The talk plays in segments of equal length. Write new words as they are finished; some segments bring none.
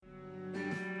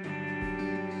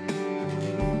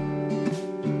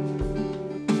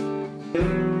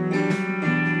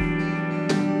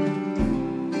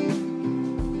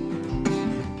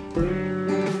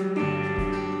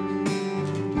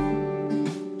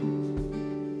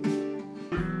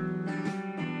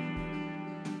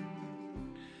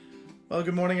Well,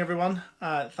 good morning, everyone.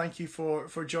 Thank you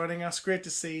for joining us. Great to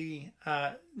see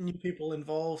new people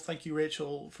involved. Thank you,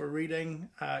 Rachel, for reading.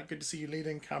 Good to see you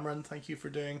leading. Cameron, thank you for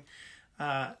doing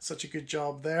such a good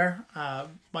job there.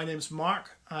 My name's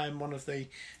Mark. I'm one of the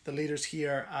leaders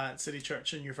here at City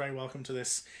Church, and you're very welcome to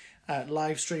this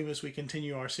live stream as we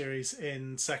continue our series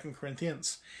in Second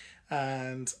Corinthians.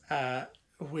 And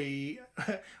we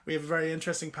we have a very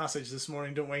interesting passage this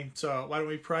morning, don't we? So why don't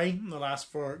we pray and we'll ask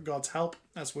for God's help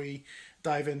as we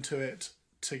dive into it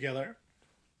together.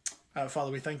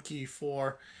 Father, we thank you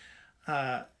for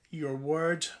your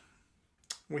word.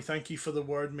 We thank you for the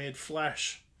word made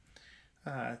flesh.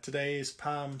 Today is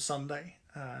Palm Sunday,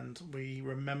 and we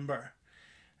remember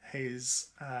his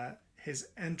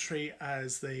entry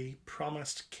as the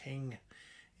promised king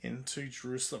into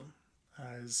Jerusalem,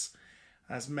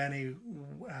 as many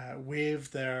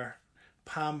waved their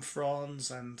palm fronds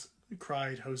and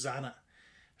cried Hosanna,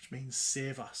 which means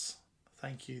save us.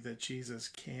 Thank you that Jesus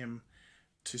came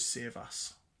to save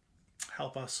us.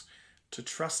 Help us to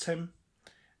trust him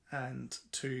and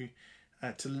to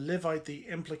live out the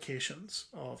implications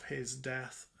of his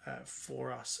death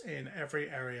for us in every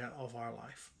area of our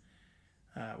life.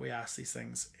 We ask these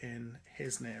things in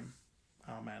his name.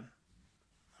 Amen.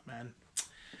 Amen.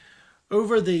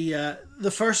 Over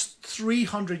the first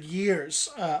 300 years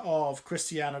of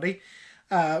Christianity,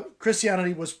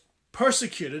 Christianity was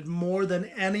persecuted more than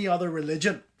any other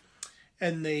religion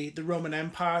in the Roman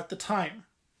Empire at the time.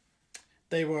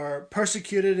 They were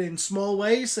persecuted in small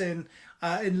ways. In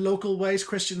local ways,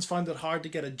 Christians found it hard to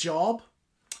get a job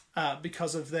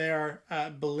because of their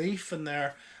belief and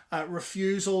their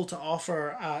refusal to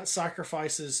offer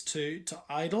sacrifices to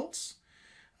idols.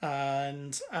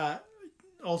 And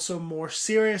also, more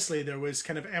seriously, there was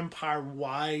kind of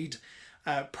empire-wide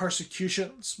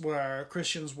persecutions where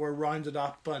Christians were rounded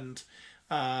up and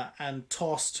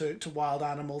tossed to wild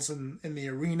animals in the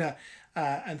arena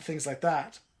and things like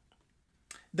that.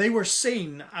 They were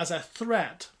seen as a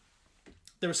threat.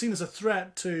 They were seen as a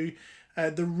threat to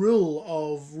the rule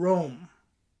of Rome.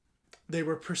 They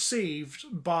were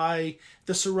perceived by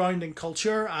the surrounding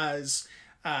culture as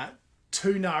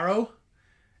too narrow,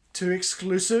 too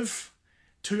exclusive,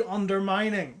 too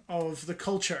undermining of the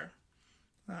culture.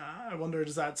 I wonder,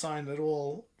 does that sound at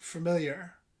all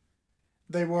familiar?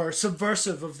 They were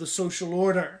subversive of the social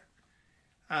order,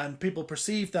 and people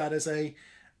perceived that as a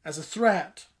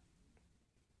threat.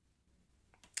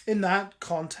 In that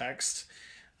context,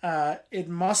 it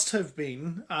must have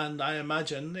been, and I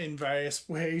imagine in various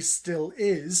ways still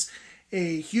is,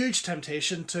 a huge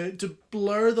temptation to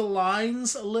blur the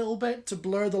lines a little bit, to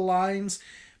blur the lines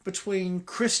between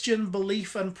Christian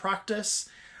belief and practice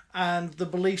and the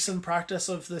beliefs and practice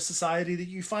of the society that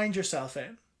you find yourself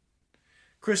in.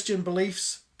 Christian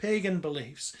beliefs, pagan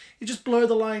beliefs. You just blur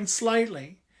the line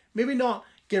slightly. Maybe not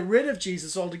get rid of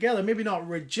Jesus altogether, maybe not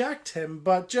reject him,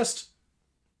 but just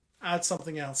add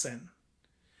something else in.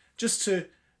 Just to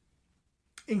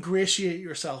ingratiate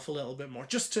yourself a little bit more,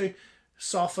 just to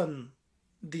soften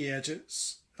the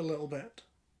edges a little bit.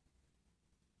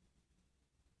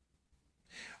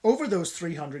 Over those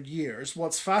 300 years,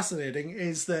 what's fascinating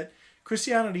is that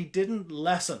Christianity didn't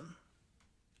lessen.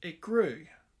 It grew.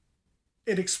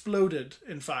 It exploded,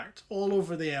 in fact, all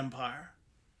over the empire.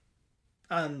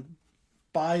 And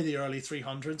by the early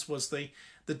 300s was the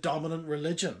dominant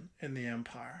religion in the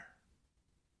empire.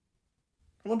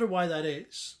 I wonder why that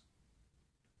is.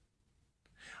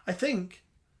 I think,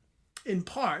 in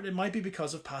part, it might be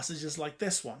because of passages like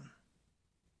this one.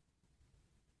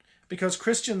 Because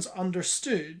Christians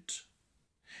understood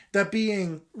that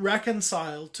being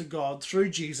reconciled to God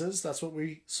through Jesus, that's what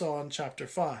we saw in chapter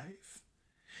 5,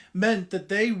 meant that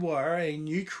they were a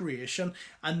new creation,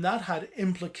 and that had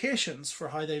implications for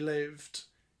how they lived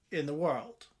in the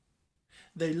world.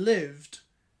 They lived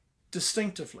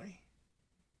distinctively.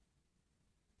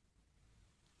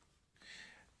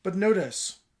 But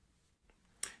notice,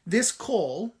 this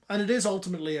call, and it is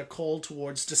ultimately a call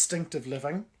towards distinctive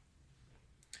living,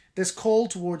 this call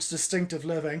towards distinctive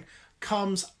living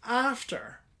comes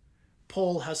after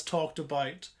Paul has talked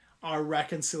about our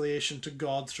reconciliation to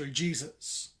God through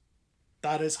Jesus.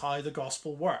 That is how the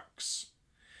gospel works.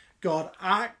 God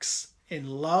acts in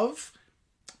love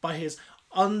by his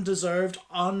undeserved,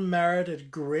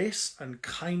 unmerited grace and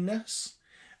kindness,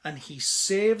 and he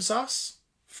saves us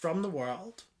from the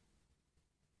world.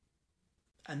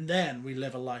 And then we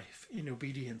live a life in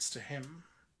obedience to him.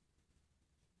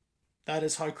 That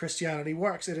is how Christianity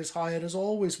works. It is how it has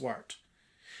always worked.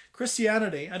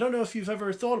 Christianity, I don't know if you've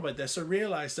ever thought about this or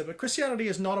realized it, but Christianity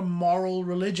is not a moral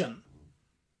religion.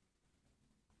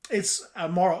 It's a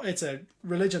moral. It's a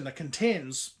religion that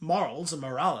contains morals and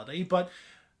morality, but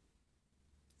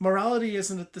morality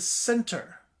isn't at the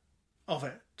center of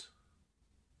it.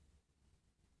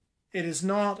 It is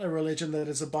not a religion that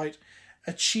is about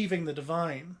achieving the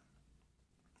divine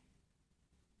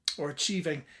or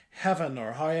achieving heaven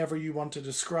or however you want to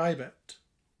describe it.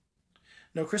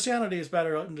 No, Christianity is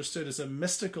better understood as a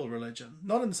mystical religion,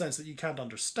 not in the sense that you can't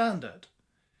understand it,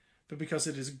 but because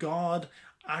it is God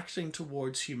acting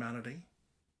towards humanity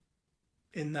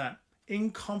in that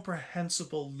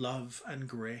incomprehensible love and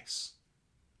grace.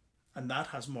 And that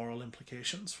has moral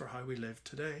implications for how we live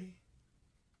today.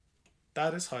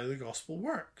 That is how the gospel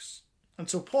works. And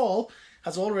so Paul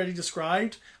has already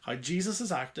described how Jesus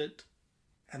has acted,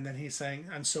 and then he's saying,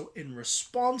 and so in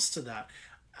response to that,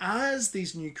 as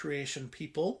these new creation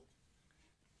people,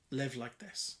 live like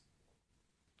this.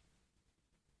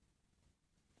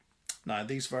 Now,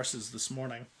 these verses this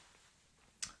morning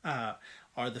are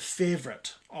the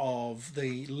favourite of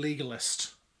the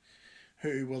legalist,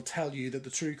 who will tell you that the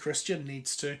true Christian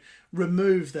needs to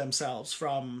remove themselves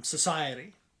from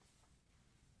society,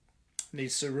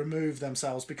 needs to remove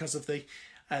themselves because of the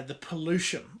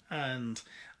pollution and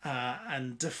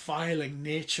defiling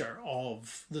nature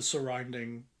of the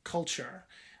surrounding culture.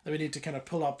 That we need to kind of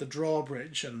pull up the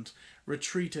drawbridge and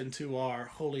retreat into our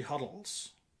holy huddles.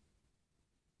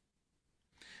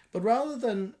 But rather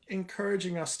than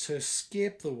encouraging us to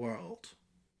escape the world,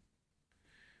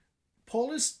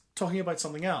 Paul is talking about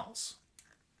something else.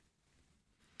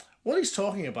 What he's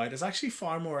talking about is actually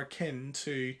far more akin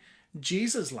to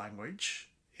Jesus' language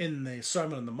in the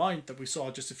Sermon on the Mount that we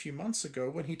saw just a few months ago,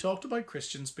 when he talked about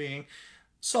Christians being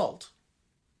salt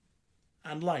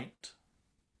and light.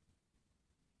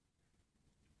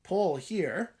 Paul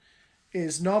here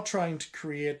is not trying to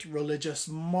create religious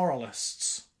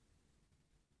moralists.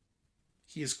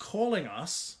 He is calling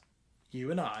us,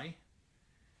 you and I,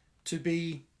 to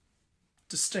be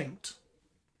distinct,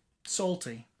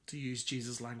 salty, to use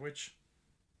Jesus' language,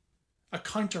 a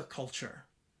counterculture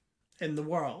in the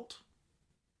world,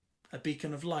 a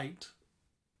beacon of light,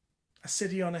 a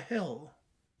city on a hill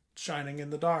shining in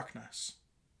the darkness.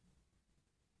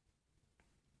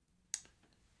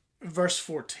 Verse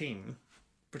 14,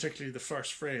 particularly the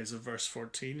first phrase of verse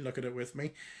 14, look at it with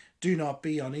me. Do not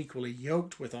be unequally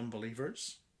yoked with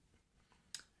unbelievers.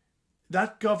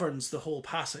 That governs the whole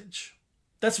passage.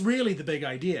 That's really the big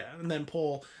idea. And then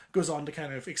Paul goes on to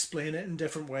kind of explain it in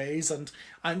different ways and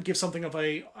give something of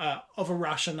a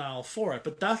rationale for it.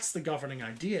 But that's the governing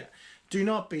idea. Do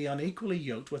not be unequally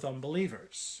yoked with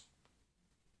unbelievers.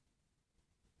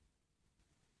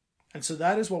 And so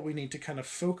that is what we need to kind of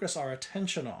focus our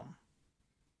attention on.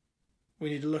 We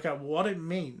need to look at what it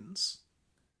means.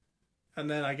 And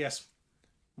then I guess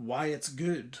why it's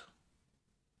good.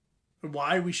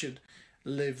 Why we should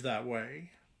live that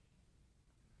way.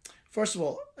 First of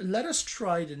all, let us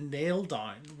try to nail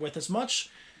down with as much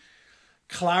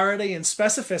clarity and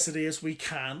specificity as we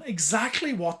can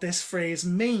exactly what this phrase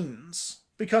means,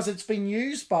 because it's been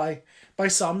used by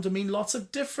some to mean lots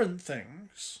of different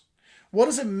things. What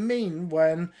does it mean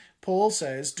when Paul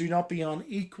says, do not be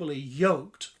unequally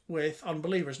yoked with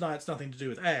unbelievers? Now, it's nothing to do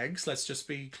with eggs. Let's just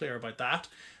be clear about that,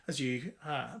 as you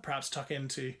perhaps tuck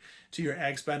into your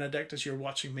Eggs Benedict as you're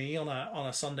watching me on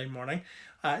a Sunday morning.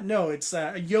 No, it's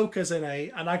a yoke as in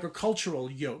an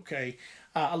agricultural yoke,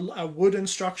 a wooden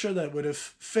structure that would have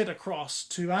fit across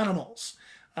two animals,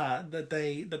 that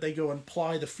they go and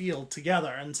plough the field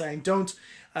together, and saying don't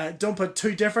put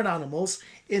two different animals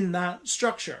in that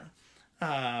structure,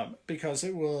 because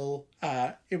it will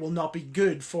not be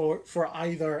good for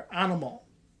either animal.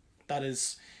 That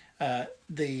is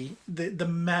the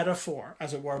metaphor,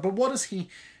 as it were. But what is he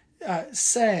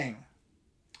saying?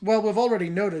 Well, we've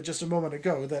already noted just a moment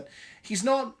ago that he's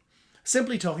not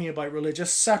simply talking about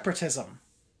religious separatism,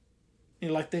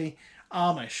 like the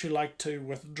Amish who like to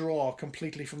withdraw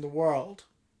completely from the world.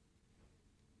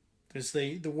 There's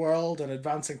the world, and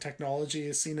advancing technology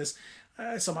is seen as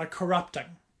somehow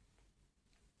corrupting.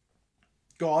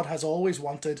 God has always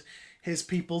wanted his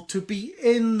people to be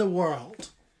in the world.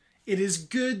 It is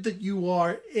good that you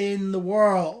are in the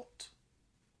world,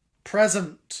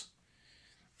 present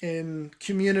in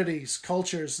communities,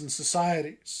 cultures, and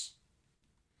societies.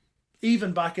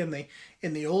 Even back in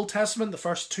the Old Testament, the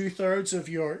first 2/3 of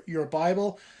your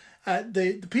Bible,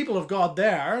 the people of God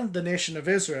there, the nation of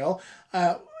Israel,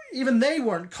 even they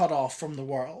weren't cut off from the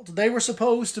world. They were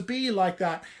supposed to be like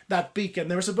that beacon.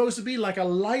 They were supposed to be like a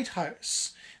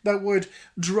lighthouse that would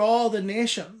draw the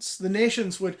nations. The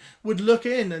nations would look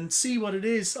in and see what it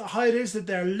is, how it is that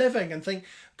they're living, and think,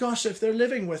 gosh, if they're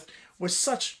living with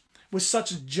such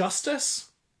justice,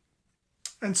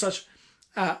 and such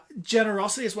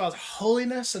generosity, as well as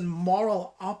holiness and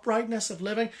moral uprightness of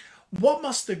living, what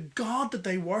must the God that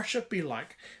they worship be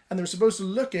like? And they're supposed to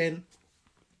look in,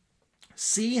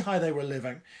 see how they were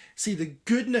living, see the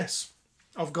goodness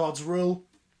of God's rule,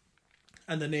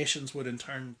 and the nations would in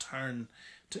turn turn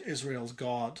to Israel's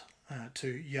God, to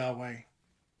Yahweh.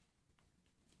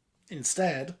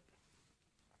 Instead,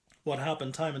 what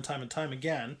happened time and time and time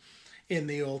again in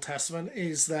the Old Testament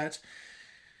is that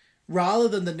rather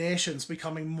than the nations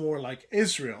becoming more like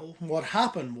Israel, what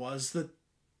happened was that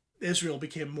Israel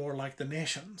became more like the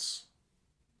nations.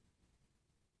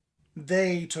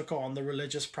 They took on the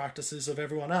religious practices of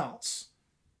everyone else.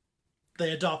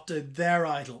 They adopted their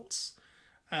idols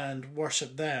and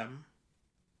worshipped them.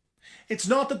 It's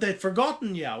not that they'd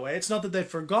forgotten Yahweh. It's not that they'd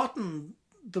forgotten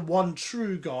the one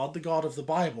true God, the God of the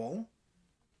Bible.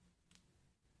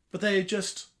 But they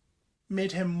just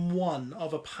made him one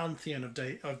of a pantheon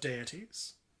of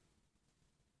deities.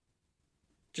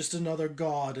 Just another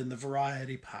god in the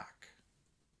variety pack.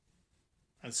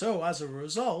 And so, as a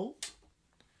result,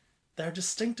 their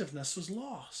distinctiveness was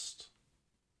lost.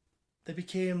 They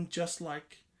became just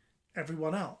like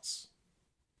everyone else.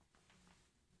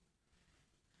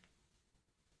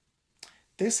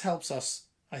 This helps us,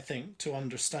 I think, to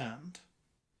understand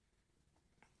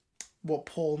what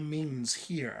Paul means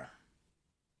here.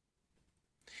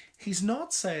 He's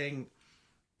not saying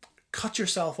cut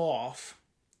yourself off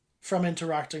from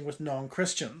interacting with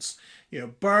non-Christians.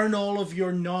 Burn all of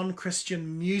your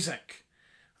non-Christian music.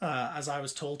 As I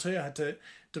was told to, I had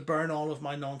to burn all of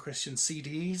my non-Christian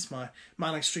CDs, my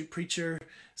Manic Street Preacher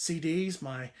CDs,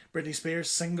 my Britney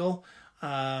Spears single,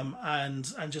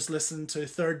 and just listen to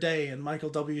Third Day and Michael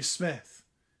W. Smith.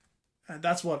 And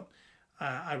that's what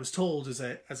I was told as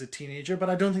a teenager, but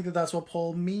I don't think that that's what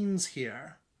Paul means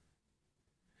here.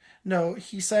 No,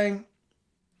 he's saying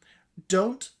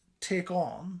don't take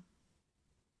on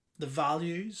the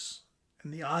values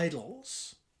and the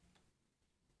idols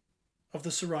of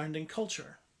the surrounding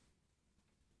culture,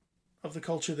 of the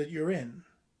culture that you're in.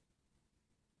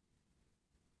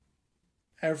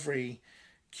 Every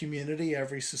community,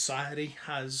 every society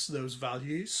has those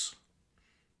values.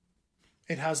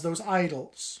 It has those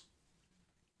idols,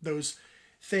 those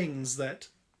things that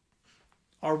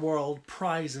our world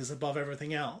prizes above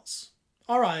everything else.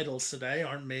 Our idols today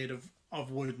aren't made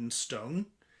of wood and stone.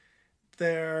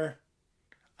 They're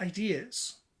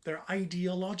ideas. They're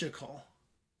ideological.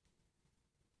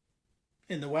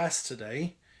 In the West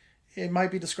today, it might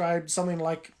be described something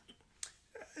like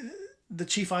the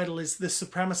chief idol is the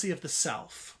supremacy of the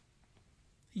self.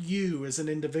 You as an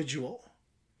individual.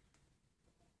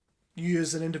 You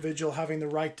as an individual having the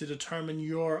right to determine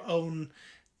your own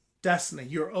destiny,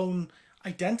 your own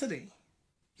identity,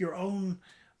 your own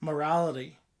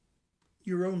morality,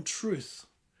 your own truth,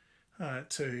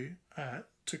 to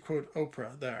quote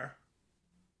Oprah there.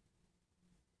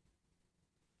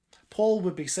 Paul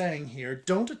would be saying here,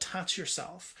 don't attach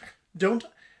yourself, don't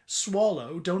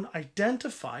swallow, don't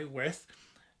identify with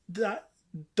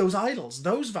those idols,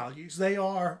 those values. They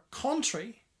are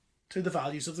contrary to the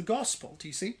values of the gospel. Do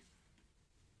you see?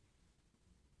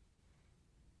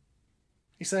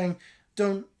 He's saying,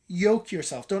 don't yoke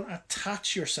yourself, don't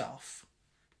attach yourself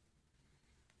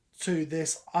to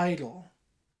this idol.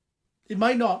 It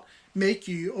might not make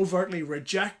you overtly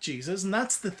reject Jesus, and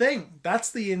that's the thing. That's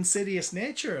the insidious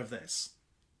nature of this,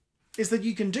 is that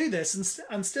you can do this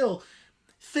and still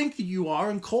think that you are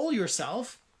and call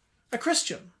yourself a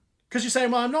Christian. Because you're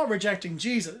saying, well, I'm not rejecting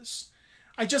Jesus.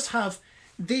 I just have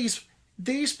these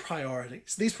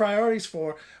priorities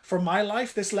for my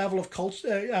life, this level of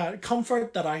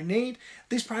comfort that I need,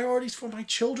 these priorities for my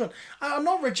children. I'm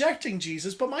not rejecting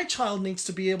Jesus, but my child needs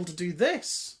to be able to do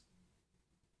this.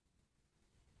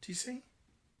 Do you see?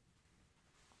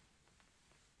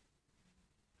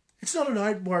 It's not an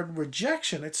outward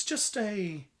rejection. It's just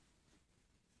a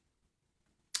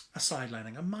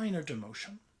sidelining, a minor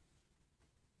demotion.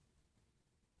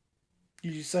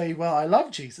 You say, well, I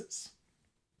love Jesus.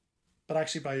 But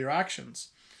actually by your actions,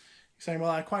 you're saying,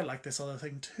 well, I quite like this other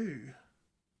thing too.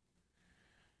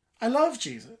 I love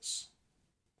Jesus,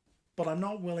 but I'm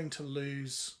not willing to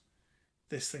lose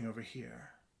this thing over here.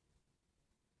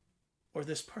 Or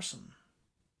this person.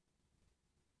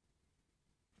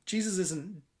 Jesus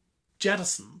isn't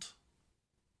jettisoned.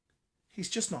 He's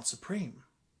just not supreme.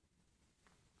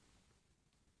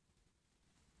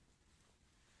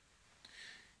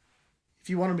 If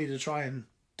you wanted me to try and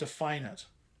define it,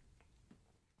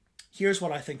 here's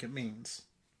what I think it means.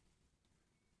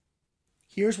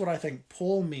 Here's what I think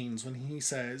Paul means when he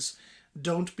says,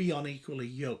 don't be unequally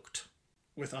yoked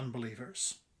with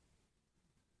unbelievers.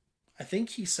 I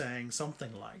think he's saying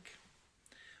something like,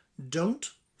 don't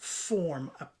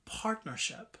form a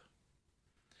partnership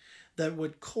that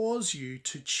would cause you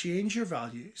to change your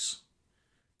values,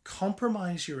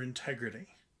 compromise your integrity,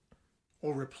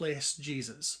 or replace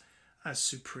Jesus as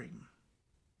supreme.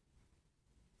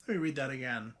 Let me read that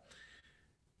again.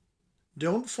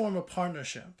 Don't form a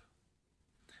partnership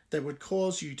that would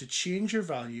cause you to change your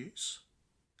values,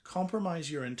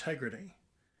 compromise your integrity,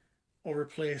 or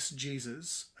replace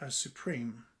Jesus as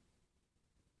supreme.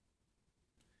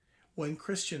 When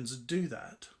Christians do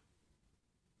that,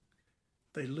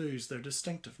 they lose their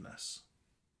distinctiveness.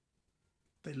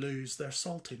 They lose their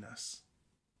saltiness.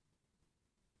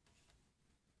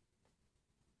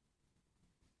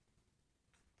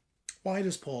 Why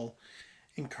does Paul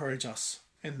encourage us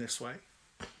in this way?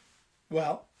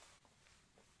 Well,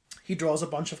 he draws a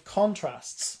bunch of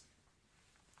contrasts.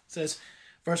 It says,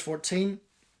 verse 14,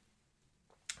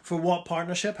 for what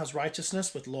partnership has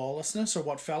righteousness with lawlessness, or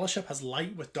what fellowship has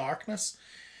light with darkness?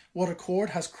 What accord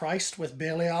has Christ with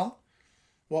Belial?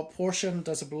 What portion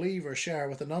does a believer share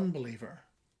with an unbeliever?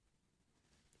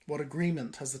 What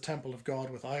agreement has the temple of God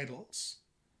with idols?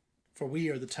 For we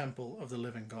are the temple of the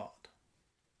living God.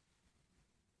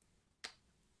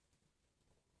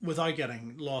 Without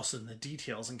getting lost in the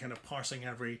details and kind of parsing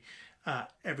every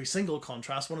single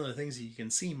contrast, one of the things that you can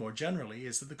see more generally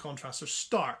is that the contrasts are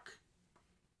stark.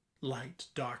 Light,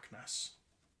 darkness.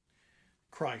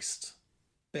 Christ,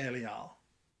 Belial.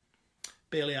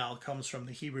 Belial comes from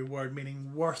the Hebrew word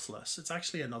meaning worthless. It's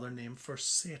actually another name for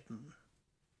Satan.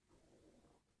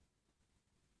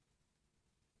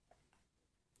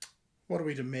 What are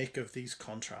we to make of these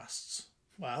contrasts?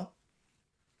 Well,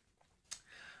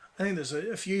 I think there's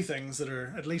a few things that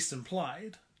are at least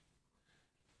implied.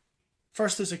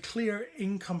 First, there's a clear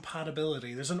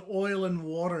incompatibility. There's an oil and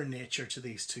water nature to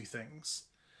these two things.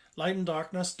 Light and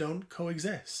darkness don't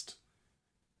coexist,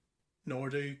 nor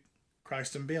do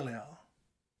Christ and Belial.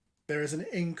 There is an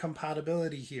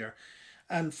incompatibility here.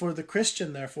 And for the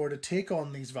Christian, therefore, to take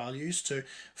on these values, to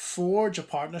forge a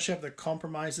partnership that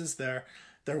compromises their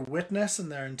witness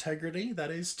and their integrity,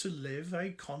 that is to live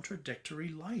a contradictory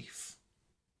life.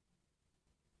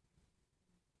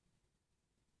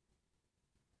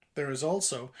 There is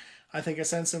also, I think, a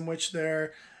sense in which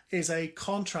there is a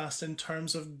contrast in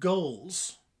terms of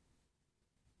goals.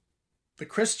 The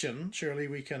Christian, surely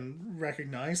we can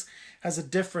recognize, has a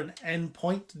different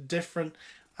endpoint, different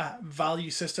value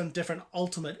system, different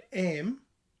ultimate aim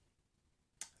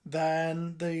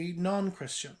than the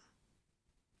non-Christian.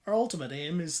 Our ultimate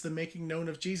aim is the making known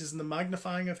of Jesus and the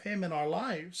magnifying of him in our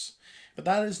lives. But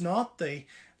that is not the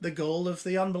goal of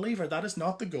the unbeliever. That is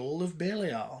not the goal of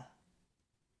Belial.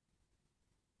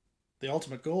 The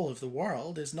ultimate goal of the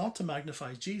world is not to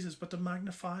magnify Jesus, but to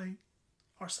magnify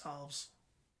ourselves.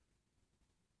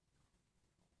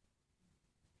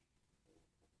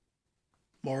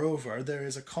 Moreover, there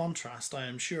is a contrast, I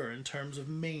am sure, in terms of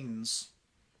means.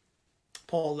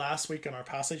 Paul last week in our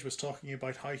passage was talking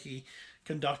about how he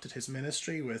conducted his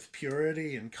ministry with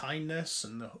purity and kindness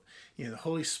and the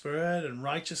Holy Spirit and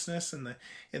righteousness in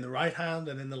the right hand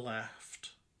and in the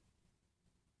left.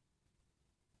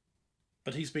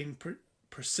 But he's been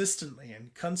persistently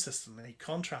and consistently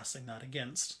contrasting that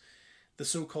against the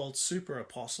so-called super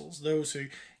apostles, those who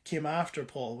came after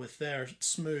Paul with their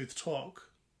smooth talk,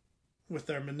 with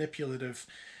their manipulative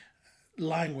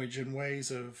language and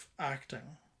ways of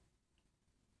acting.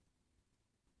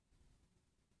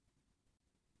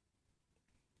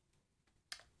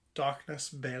 Darkness,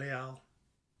 Belial,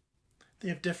 they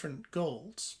have different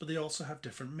goals, but they also have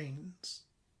different means.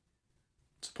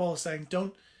 So Paul is saying,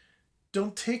 don't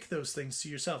take those things to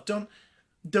yourself.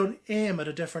 Don't aim at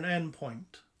a different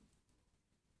endpoint.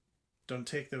 Don't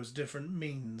take those different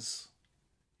means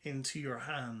into your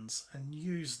hands and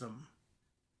use them.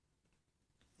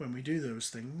 When we do those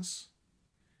things,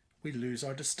 we lose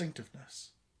our distinctiveness.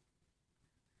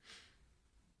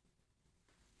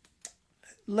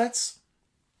 Let's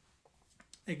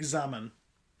examine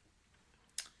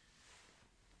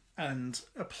and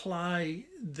apply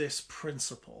this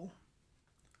principle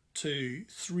to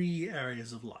 3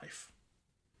 areas of life,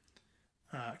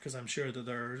 because I'm sure that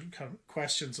there are kind of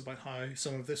questions about how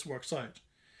some of this works out.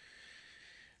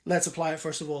 Let's apply it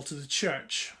first of all to the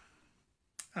church,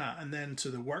 and then to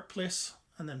the workplace,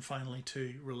 and then finally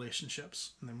to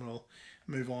relationships, and then we'll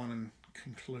move on and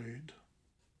conclude.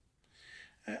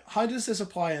 How does this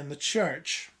apply in the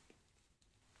church?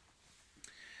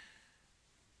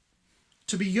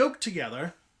 To be yoked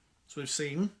together, as we've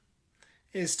seen,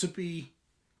 is to be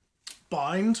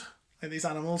bound, like these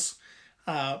animals,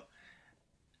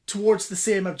 towards the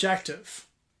same objective.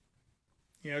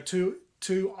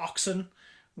 Two oxen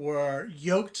were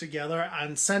yoked together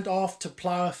and sent off to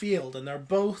plough a field, and they're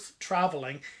both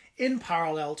traveling in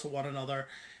parallel to one another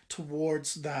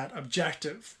towards that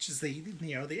objective, which is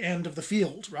the end of the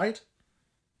field, right?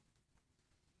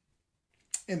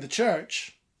 In the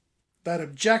church, that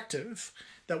objective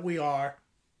that we are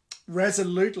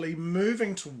resolutely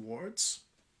moving towards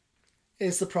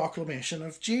is the proclamation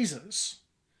of Jesus.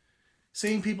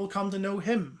 Seeing people come to know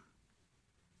him.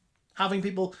 Having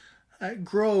people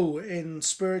grow in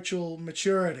spiritual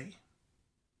maturity.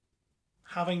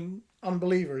 Having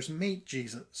unbelievers meet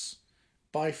Jesus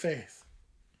by faith.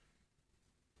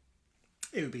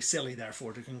 It would be silly,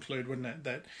 therefore, to conclude, wouldn't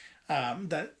it,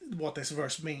 that what this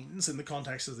verse means in the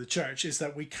context of the church is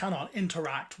that we cannot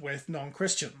interact with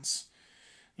non-Christians.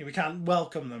 We can't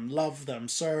welcome them, love them,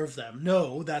 serve them.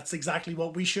 No, that's exactly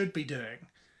what we should be doing.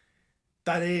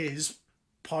 That is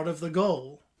part of the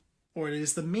goal, or it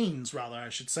is the means, rather, I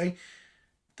should say,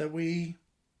 that we,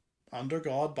 under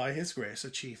God, by his grace,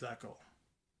 achieve that goal.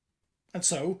 And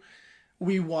so,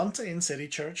 we want in City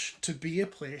Church to be a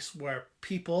place where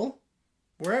people,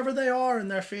 wherever they are in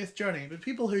their faith journey, but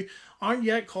people who aren't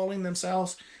yet calling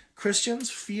themselves Christians,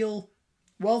 feel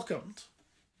welcomed,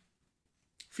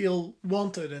 feel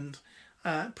wanted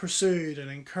and pursued and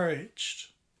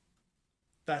encouraged.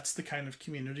 That's the kind of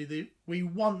community that we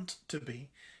want to be.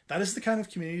 That is the kind of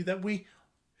community that we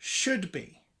should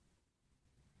be.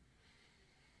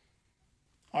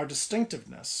 Our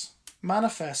distinctiveness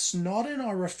manifests not in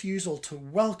our refusal to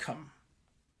welcome,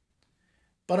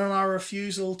 but in our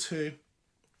refusal to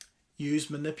use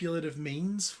manipulative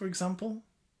means, for example.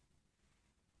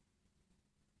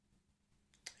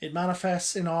 It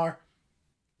manifests in our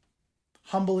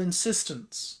humble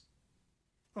insistence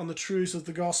on the truths of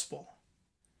the gospel,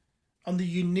 on the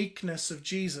uniqueness of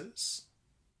Jesus,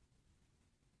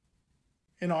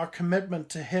 in our commitment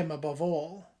to him above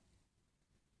all,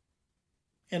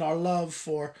 in our love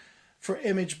for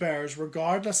image bearers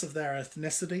regardless of their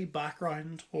ethnicity,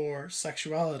 background, or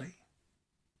sexuality.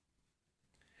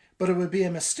 But it would be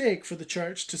a mistake for the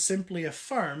church to simply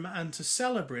affirm and to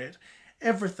celebrate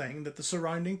everything that the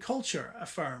surrounding culture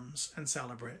affirms and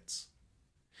celebrates.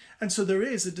 And so there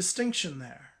is a distinction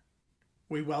there.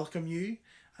 We welcome you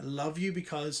and love you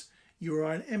because you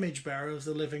are an image bearer of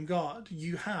the living God.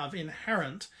 You have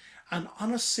inherent and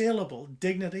unassailable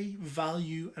dignity,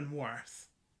 value, and worth.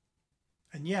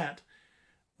 And yet,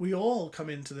 we all come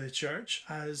into the church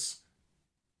as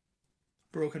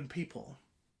broken people,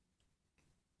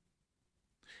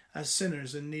 as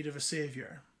sinners in need of a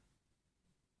saviour,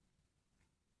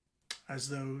 as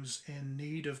those in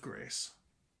need of grace.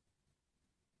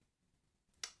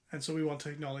 And so we want to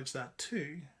acknowledge that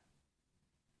too.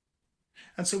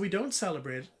 And so we don't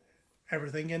celebrate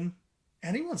everything in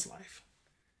anyone's life.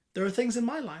 There are things in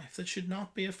my life that should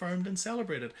not be affirmed and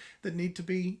celebrated, that need to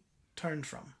be turned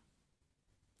from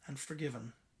and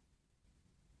forgiven.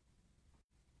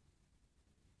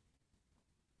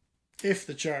 If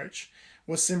the church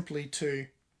was simply to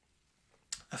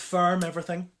affirm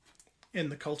everything in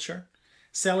the culture,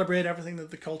 celebrate everything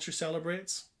that the culture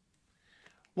celebrates,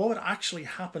 what would actually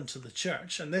happen to the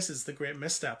church, and this is the great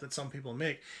misstep that some people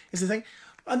make, is to think,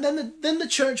 and then the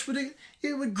church would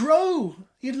grow.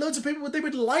 You'd loads of people, they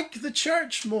would like the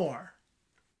church more.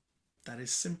 That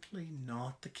is simply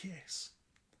not the case.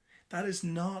 That is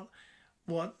not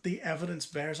what the evidence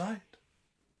bears out.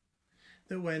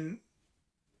 That when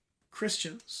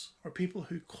Christians, or people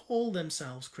who call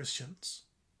themselves Christians,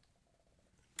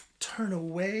 turn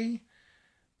away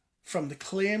from the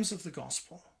claims of the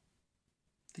gospel,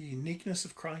 the uniqueness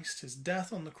of Christ, his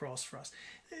death on the cross for us,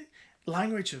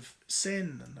 language of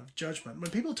sin and of judgment,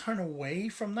 when people turn away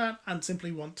from that and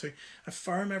simply want to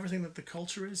affirm everything that the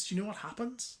culture is, do you know what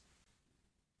happens?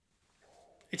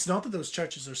 It's not that those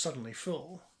churches are suddenly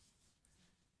full.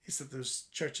 It's that those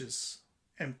churches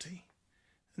empty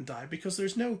and die because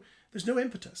there's no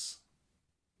impetus.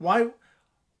 Why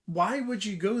would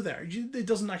you go there? It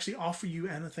doesn't actually offer you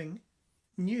anything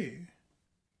new.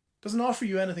 It doesn't offer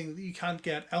you anything that you can't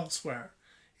get elsewhere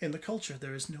in the culture.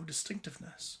 There is no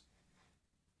distinctiveness.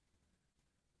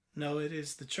 No, it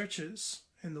is the churches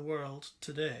in the world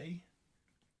today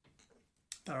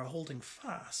that are holding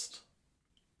fast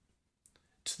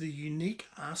to the unique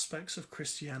aspects of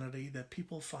Christianity that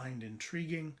people find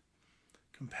intriguing,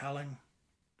 compelling,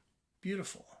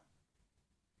 beautiful.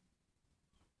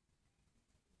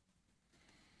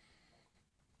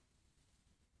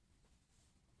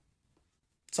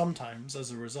 Sometimes,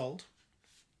 as a result,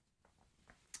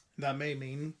 that may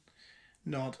mean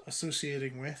not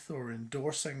associating with or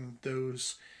endorsing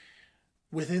those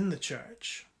within the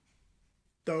church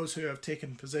those who have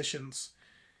taken positions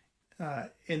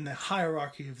in the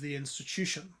hierarchy of the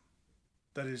institution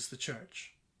that is the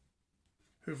church,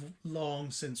 who've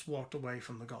long since walked away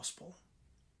from the gospel.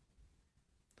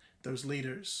 Those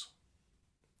leaders,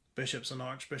 bishops and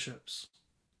archbishops,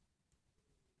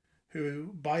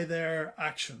 who by their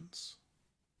actions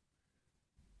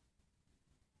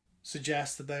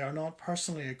suggest that they are not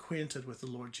personally acquainted with the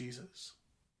Lord Jesus.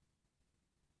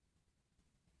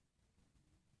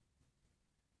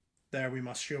 There we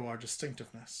must show our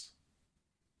distinctiveness.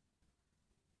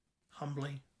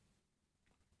 Humbly,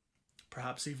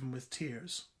 perhaps even with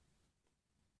tears,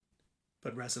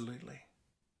 but resolutely.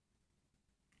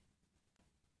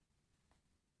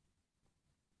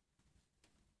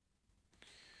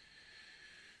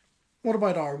 What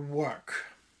about our work?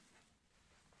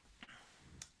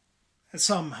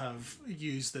 Some have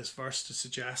used this verse to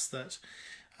suggest that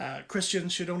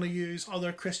Christians should only use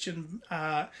other Christian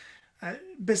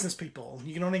business people.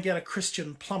 You can only get a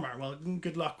Christian plumber. Well,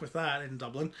 good luck with that in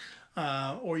Dublin.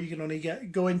 Or you can only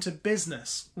go into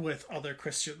business with other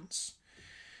Christians.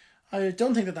 I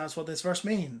don't think that that's what this verse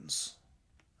means,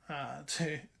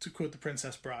 to quote the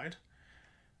Princess Bride.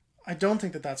 I don't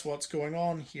think that that's what's going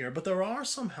on here, but there are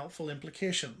some helpful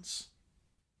implications.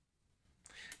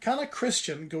 Can a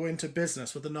Christian go into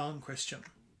business with a non-Christian?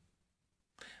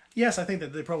 Yes, I think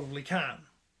that they probably can.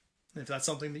 If that's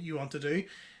something that you want to do,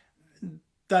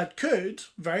 that could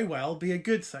very well be a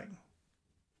good thing.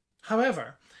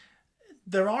 However,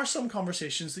 there are some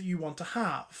conversations that you want to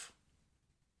have.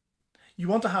 You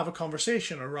want to have a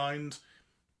conversation around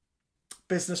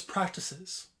business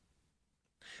practices,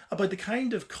 about the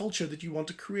kind of culture that you want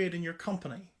to create in your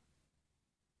company,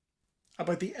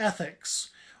 about the ethics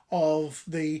of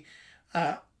the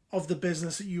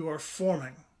business that you are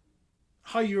forming,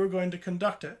 how you are going to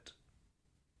conduct it.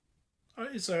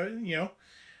 So,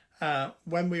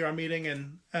 when we are meeting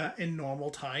in normal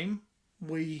time,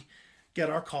 we get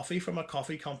our coffee from a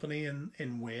coffee company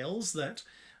in Wales that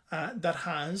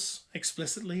has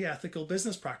explicitly ethical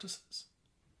business practices.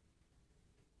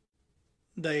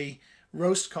 They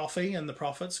roast coffee and the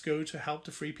profits go to help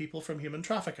to free people from human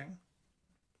trafficking.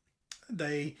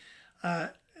 They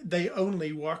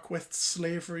only work with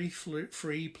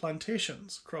slavery-free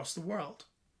plantations across the world.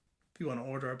 If you want to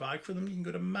order a bag for them, you can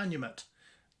go to manumit.co.uk.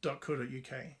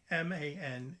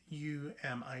 MANUMIT.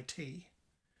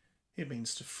 It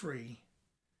means to free.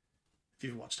 If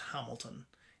you've watched Hamilton,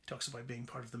 he talks about being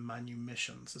part of the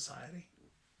Manumission Society.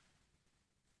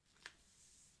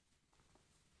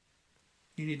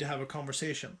 You need to have a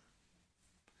conversation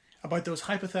about those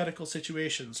hypothetical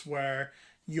situations where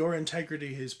your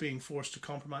integrity is being forced to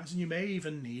compromise, and you may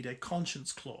even need a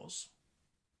conscience clause.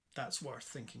 That's worth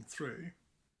thinking through.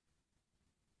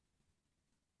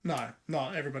 Now,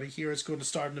 not everybody here is going to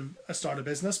start a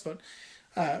business, but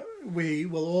we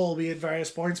will all be at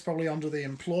various points probably under the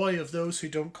employ of those who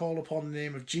don't call upon the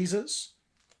name of Jesus.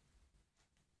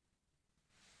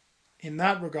 In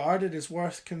that regard, it is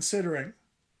worth considering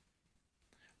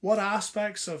what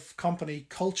aspects of company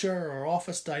culture or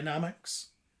office dynamics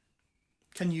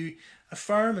can you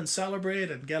affirm and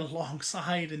celebrate and get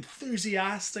alongside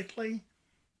enthusiastically?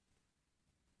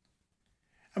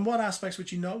 And what aspects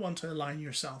would you not want to align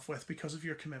yourself with because of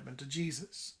your commitment to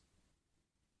Jesus?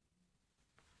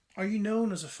 Are you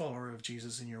known as a follower of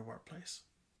Jesus in your workplace?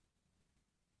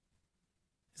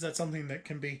 Is that something that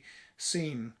can be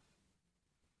seen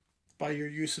by your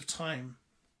use of time,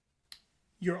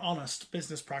 your honest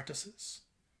business practices,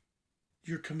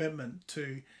 your commitment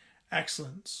to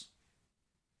excellence,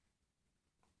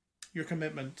 your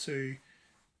commitment to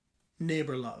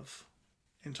neighbour love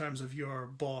in terms of your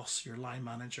boss, your line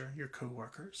manager, your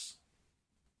co-workers?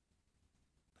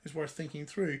 It's worth thinking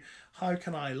through, how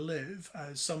can I live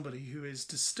as somebody who is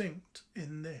distinct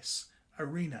in this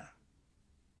arena?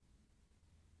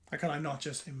 How can I not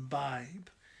just imbibe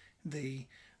the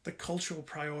cultural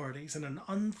priorities in an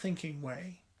unthinking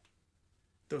way,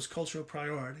 those cultural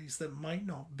priorities that might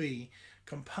not be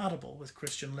compatible with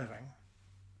Christian living?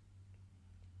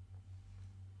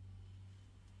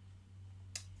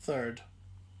 Third,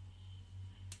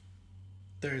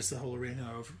 there is the whole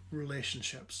arena of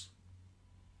relationships.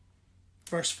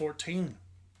 Verse 14.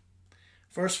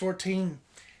 Verse 14.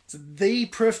 It's the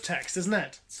proof text, isn't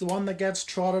it? It's the one that gets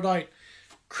trotted out.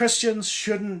 Christians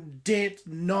shouldn't date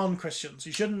non-Christians.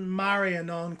 You shouldn't marry a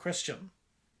non-Christian.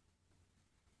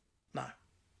 Now,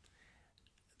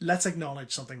 let's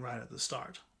acknowledge something right at the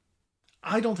start.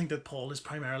 I don't think that Paul is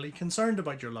primarily concerned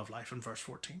about your love life in verse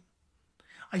 14.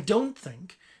 I don't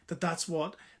think that that's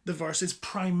what the verse is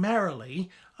primarily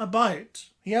about.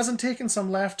 He hasn't taken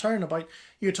some left turn about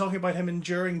you're talking about him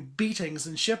enduring beatings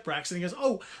and shipwrecks, and he goes,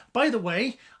 "Oh, by the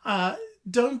way,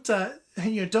 don't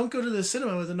don't go to the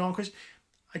cinema with a non-Christian."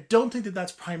 I don't think that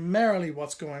that's primarily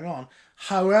what's going on.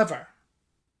 However,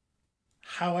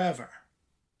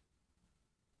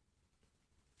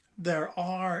 there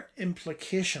are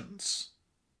implications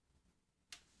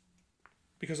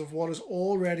because of what is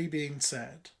already being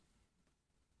said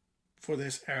for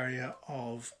this area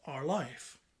of our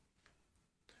life.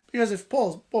 Because if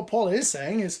what Paul is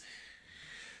saying is,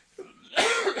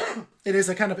 it is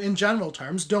a kind of, in general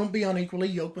terms, don't be unequally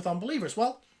yoked with unbelievers.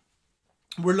 Well,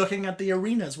 we're looking at the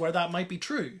arenas where that might be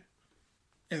true.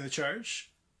 In the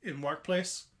church, in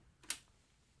workplace,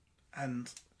 and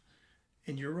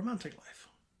in your romantic life.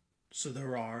 So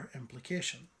there are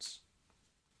implications.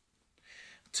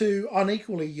 To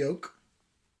unequally yoke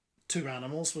two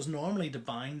animals was normally to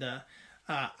bind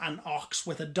an ox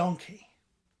with a donkey.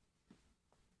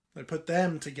 They put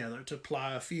them together to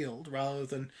plough a field rather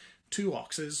than two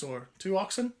oxes or two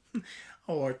oxen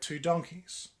or two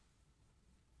donkeys.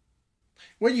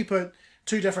 When you put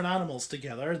two different animals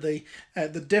together, the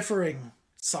differing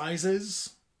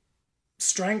sizes,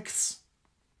 strengths,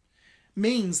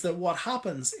 means that what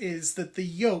happens is that the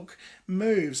yoke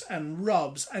moves and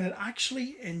rubs and it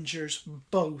actually injures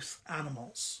both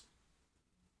animals.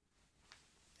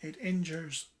 It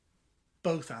injures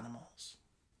both animals.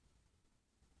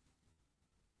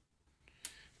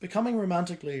 Becoming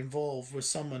romantically involved with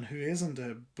someone who isn't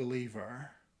a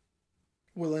believer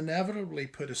will inevitably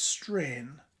put a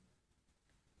strain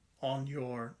on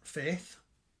your faith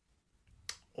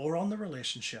or on the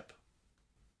relationship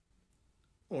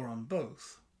or on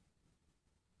both.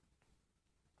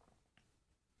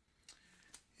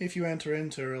 If you enter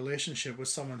into a relationship with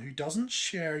someone who doesn't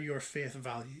share your faith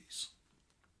values,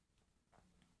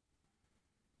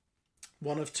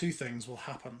 one of two things will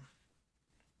happen.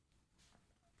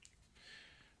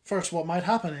 First, what might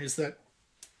happen is that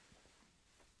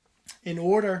in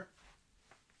order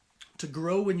to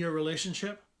grow in your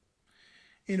relationship,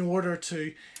 in order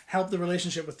to help the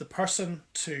relationship with the person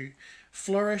to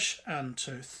flourish and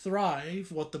to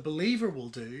thrive, what the believer will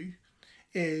do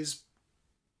is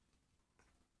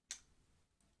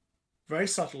very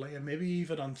subtly and maybe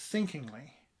even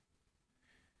unthinkingly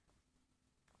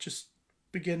just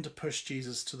begin to push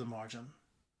Jesus to the margin.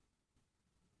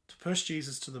 To push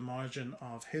Jesus to the margin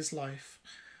of his life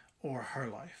or her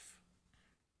life.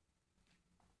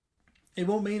 It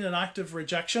won't mean an act of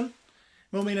rejection.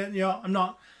 It won't mean that, I'm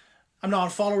not a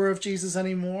follower of Jesus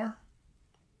anymore.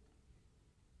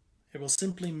 It will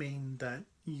simply mean that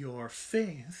your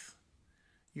faith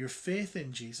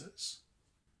in Jesus,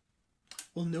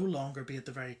 will no longer be at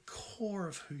the very core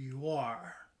of who you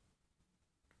are.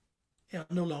 It'll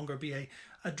no longer be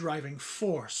a driving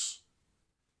force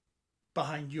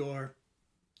behind your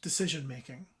decision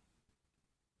making.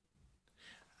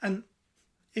 And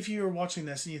if you're watching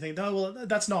this and you think, oh, well,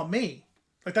 that's not me.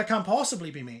 Like, that can't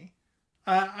possibly be me.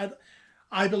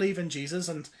 I believe in Jesus,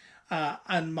 and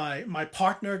my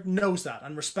partner knows that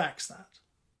and respects that.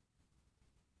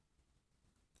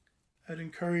 I'd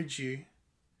encourage you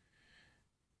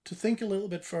to think a little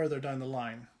bit further down the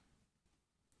line.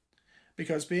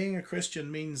 Because being a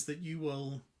Christian means that you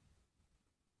will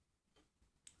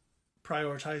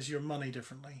prioritize your money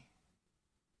differently.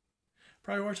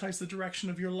 Prioritize the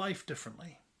direction of your life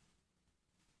differently.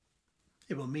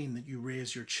 It will mean that you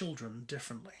raise your children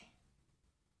differently.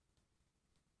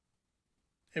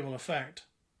 It will affect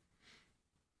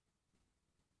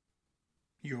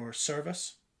your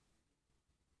service,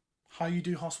 how you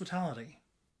do hospitality,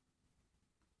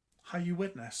 how you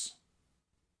witness,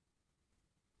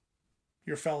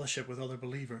 your fellowship with other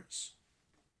believers.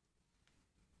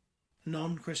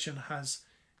 Non-Christian has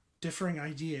differing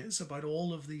ideas about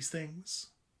all of these things,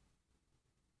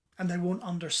 and they won't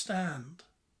understand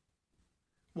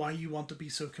why you want to be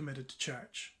so committed to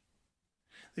church.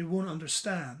 They won't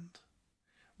understand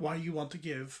why you want to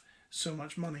give so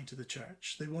much money to the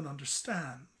church. They won't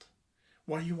understand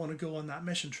why you want to go on that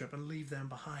mission trip and leave them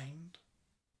behind.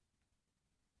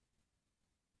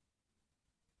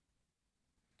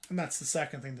 And that's the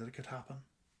second thing that could happen.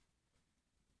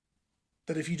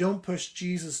 That if you don't push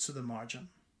Jesus to the margin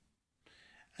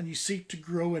and you seek to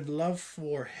grow in love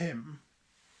for him,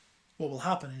 what will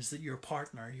happen is that your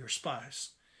partner, your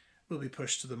spouse, will be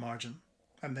pushed to the margin,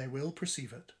 and they will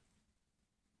perceive it.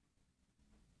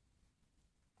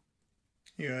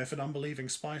 If an unbelieving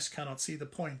spouse cannot see the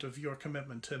point of your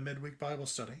commitment to midweek Bible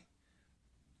study,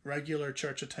 regular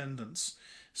church attendance,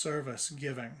 service,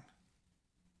 giving,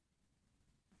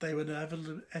 They would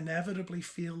inevitably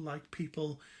feel like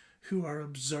people who are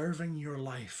observing your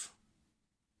life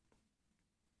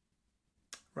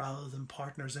rather than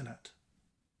partners in it.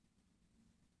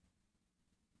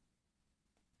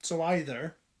 So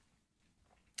either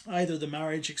the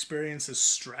marriage experiences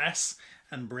stress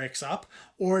and breaks up,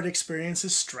 or it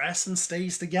experiences stress and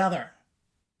stays together.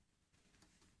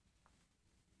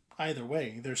 Either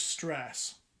way, there's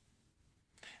stress.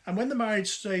 And when the marriage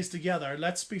stays together,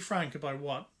 let's be frank about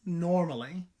what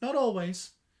normally, not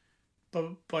always, but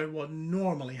about what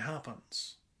normally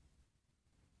happens.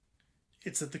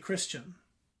 It's that the Christian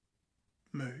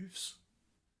moves.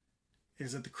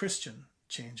 It's that the Christian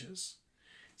changes.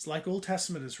 It's like Old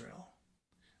Testament Israel.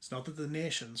 It's not that the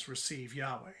nations receive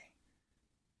Yahweh.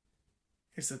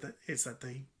 It's that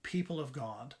the people of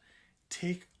God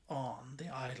take on the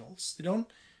idols. They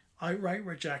don't outright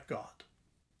reject God,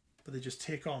 but they just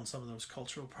take on some of those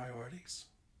cultural priorities.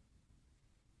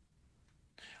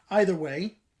 Either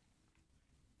way,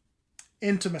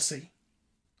 intimacy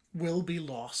will be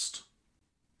lost.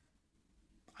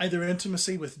 Either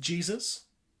intimacy with Jesus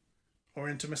or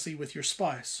intimacy with your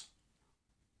spouse.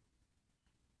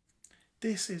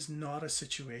 This is not a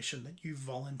situation that you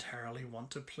voluntarily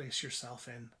want to place yourself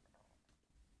in.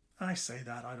 I say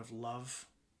that out of love.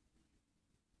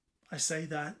 I say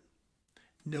that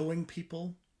knowing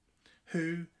people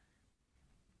who,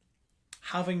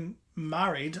 having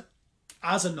married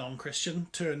as a non-Christian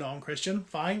to a non-Christian,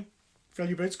 fine, fill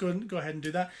your boots, go ahead and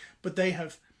do that. But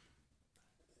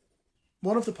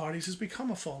one of the parties has become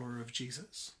a follower of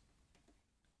Jesus.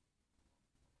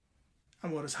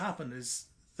 And what has happened is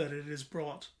that it has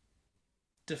brought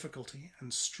difficulty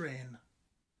and strain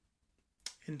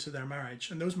into their marriage.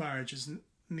 And those marriages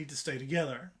need to stay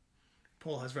together.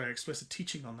 Paul has very explicit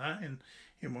teaching on that in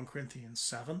 1 Corinthians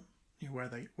 7, where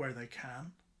they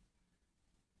can.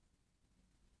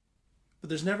 But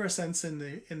there's never a sense in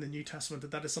the New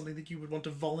Testament that is something that you would want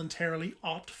to voluntarily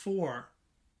opt for.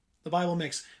 The Bible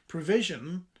makes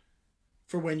provision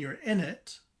for when you're in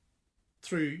it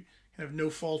through kind of no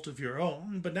fault of your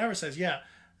own, but never says, yeah,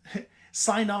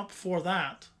 sign up for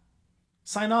that.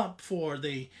 Sign up for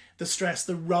the stress,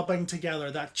 the rubbing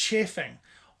together, that chafing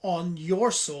on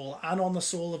your soul and on the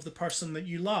soul of the person that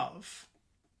you love.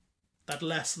 That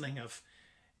lessening of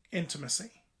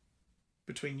intimacy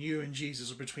between you and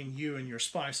Jesus, or between you and your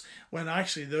spouse, when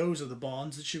actually those are the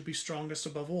bonds that should be strongest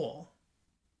above all.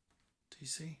 Do you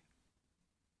see?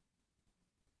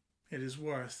 It is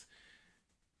worth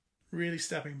really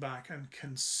stepping back and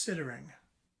considering,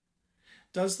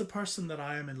 does the person that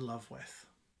I am in love with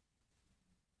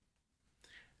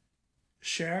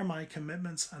share my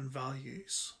commitments and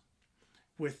values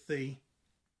with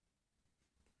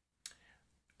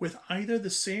either the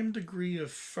same degree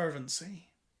of fervency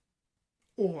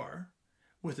or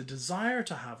with a desire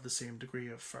to have the same degree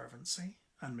of fervency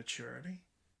and maturity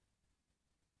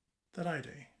that I do?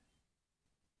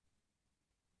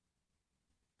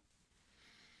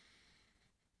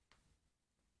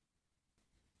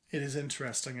 It is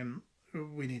interesting, and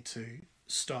we need to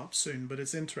stop soon, but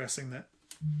it's interesting that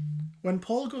when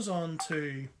Paul goes on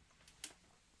to,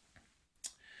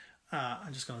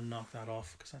 I'm just going to knock that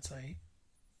off because that's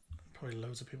probably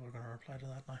loads of people are going to reply to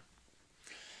that now.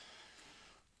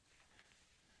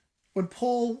 When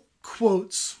Paul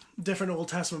quotes different Old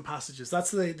Testament passages,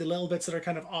 that's the little bits that are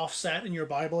kind of offset in your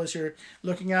Bible as you're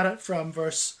looking at it from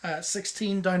verse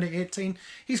 16 down to 18.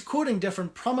 He's quoting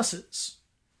different promises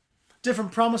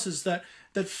that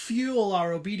fuel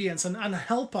our obedience and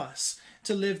help us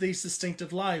to live these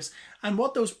distinctive lives. And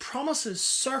what those promises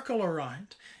circle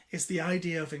around is the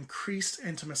idea of increased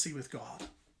intimacy with God.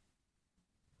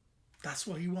 That's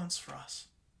what he wants for us.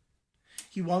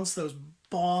 He wants those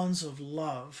bonds of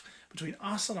love between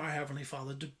us and our Heavenly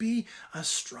Father to be as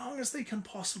strong as they can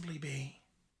possibly be.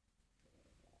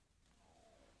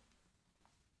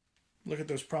 Look at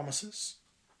those promises.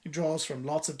 He draws from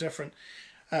lots of different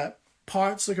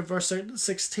parts. Look at verse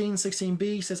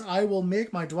 16b says, I will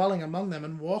make my dwelling among them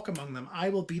and walk among them. I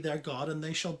will be their God and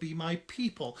they shall be my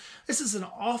people. This is an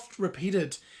oft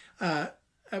repeated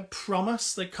a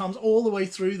promise that comes all the way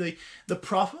through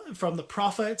from the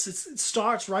prophets. It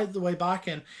starts right the way back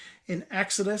in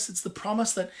Exodus. It's the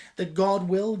promise that God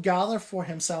will gather for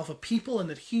himself a people and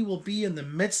that he will be in the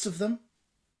midst of them.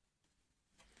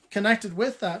 Connected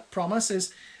with that promise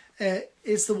is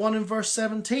the one in verse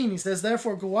 17. He says,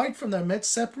 therefore go out from their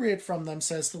midst, separate from them,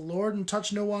 says the Lord, and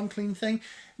touch no unclean thing.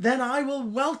 Then I will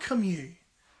welcome you.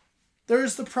 There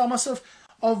is the promise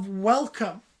of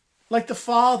welcome, like the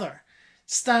Father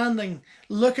standing,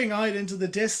 looking out into the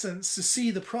distance to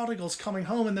see the prodigals coming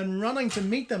home, and then running to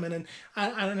meet them and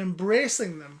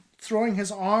embracing them, throwing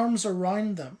his arms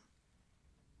around them.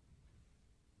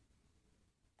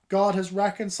 God has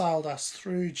reconciled us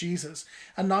through Jesus,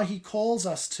 and now he calls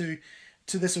us to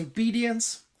this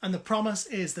obedience, and the promise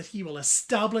is that he will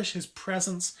establish his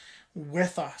presence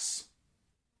with us.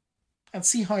 And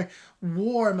see how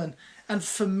warm and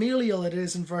familial it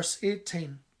is in verse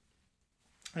 18.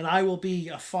 And I will be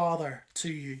a father to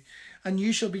you, and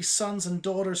you shall be sons and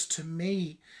daughters to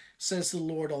me, says the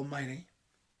Lord Almighty.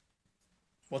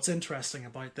 What's interesting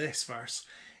about this verse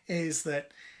is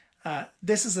that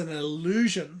this is an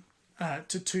allusion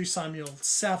to 2 Samuel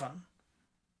 7.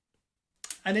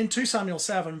 And in 2 Samuel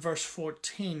 7, verse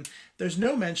 14, there's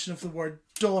no mention of the word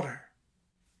daughter.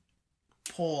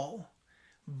 Paul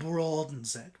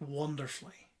broadens it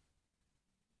wonderfully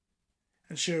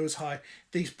and shows how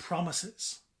these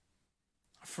promises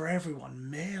are for everyone,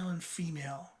 male and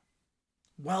female,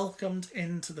 welcomed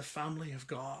into the family of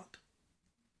God.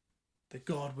 That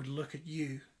God would look at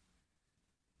you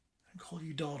and call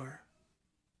you daughter,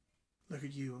 look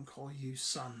at you and call you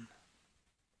son.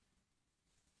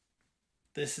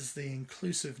 This is the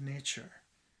inclusive nature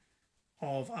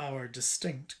of our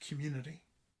distinct community.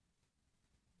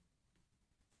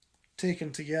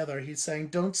 Taken together, he's saying,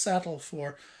 don't settle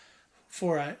for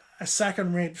a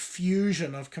second-rate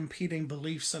fusion of competing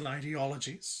beliefs and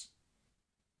ideologies.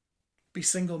 Be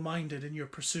single-minded in your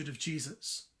pursuit of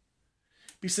Jesus.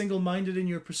 Be single-minded in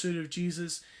your pursuit of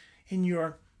Jesus in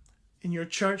your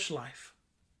church life,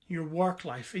 your work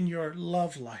life, in your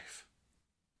love life.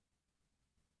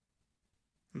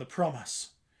 And the promise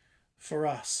for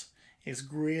us is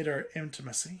greater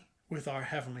intimacy with our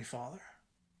Heavenly Father.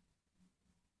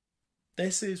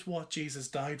 This is what Jesus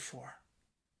died for.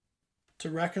 To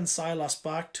reconcile us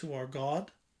back to our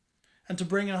God and to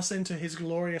bring us into his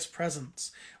glorious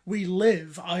presence. We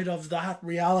live out of that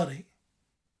reality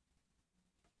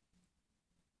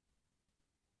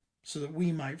so that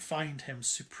we might find him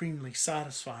supremely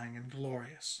satisfying and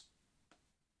glorious.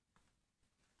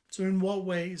 So in what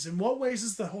ways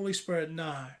is the Holy Spirit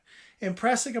now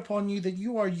impressing upon you that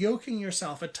you are yoking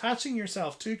yourself, attaching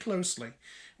yourself too closely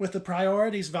with the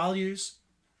priorities, values,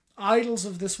 idols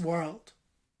of this world?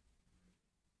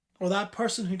 Or that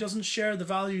person who doesn't share the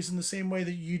values in the same way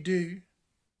that you do?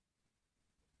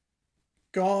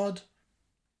 God,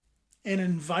 in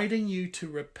inviting you to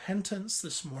repentance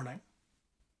this morning,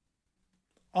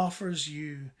 offers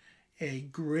you a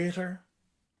greater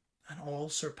and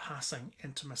all-surpassing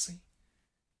intimacy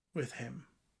with him.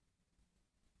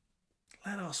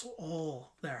 Let us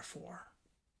all, therefore,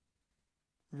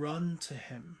 run to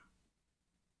him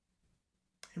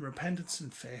in repentance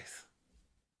and faith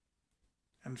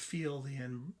and feel the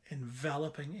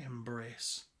enveloping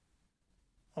embrace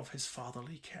of his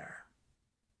fatherly care.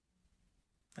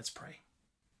 Let's pray.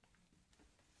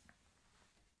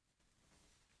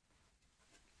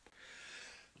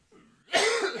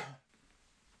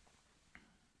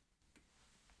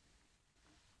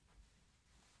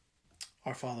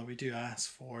 Our Father, we do ask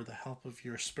for the help of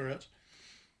your Spirit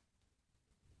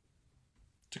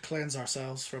to cleanse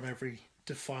ourselves from every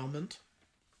defilement,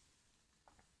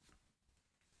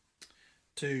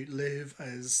 to live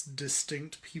as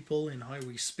distinct people in how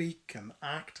we speak and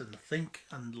act and think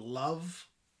and love.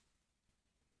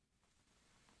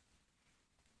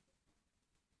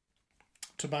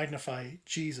 To magnify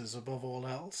Jesus above all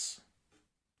else,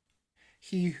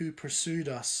 he who pursued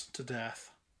us to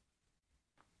death,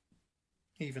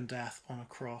 even death on a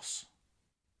cross.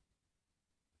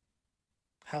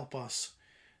 Help us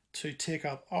to take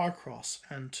up our cross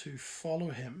and to follow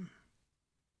him,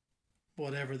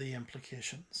 whatever the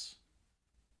implications.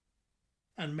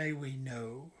 And may we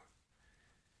know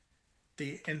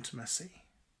the intimacy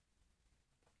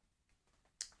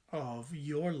of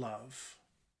your love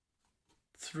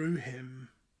through him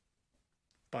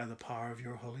by the power of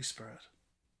your Holy Spirit.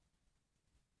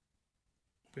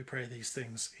 We pray these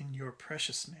things in your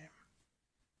precious name.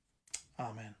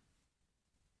 Amen.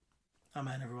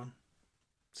 Amen, everyone.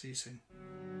 See you soon.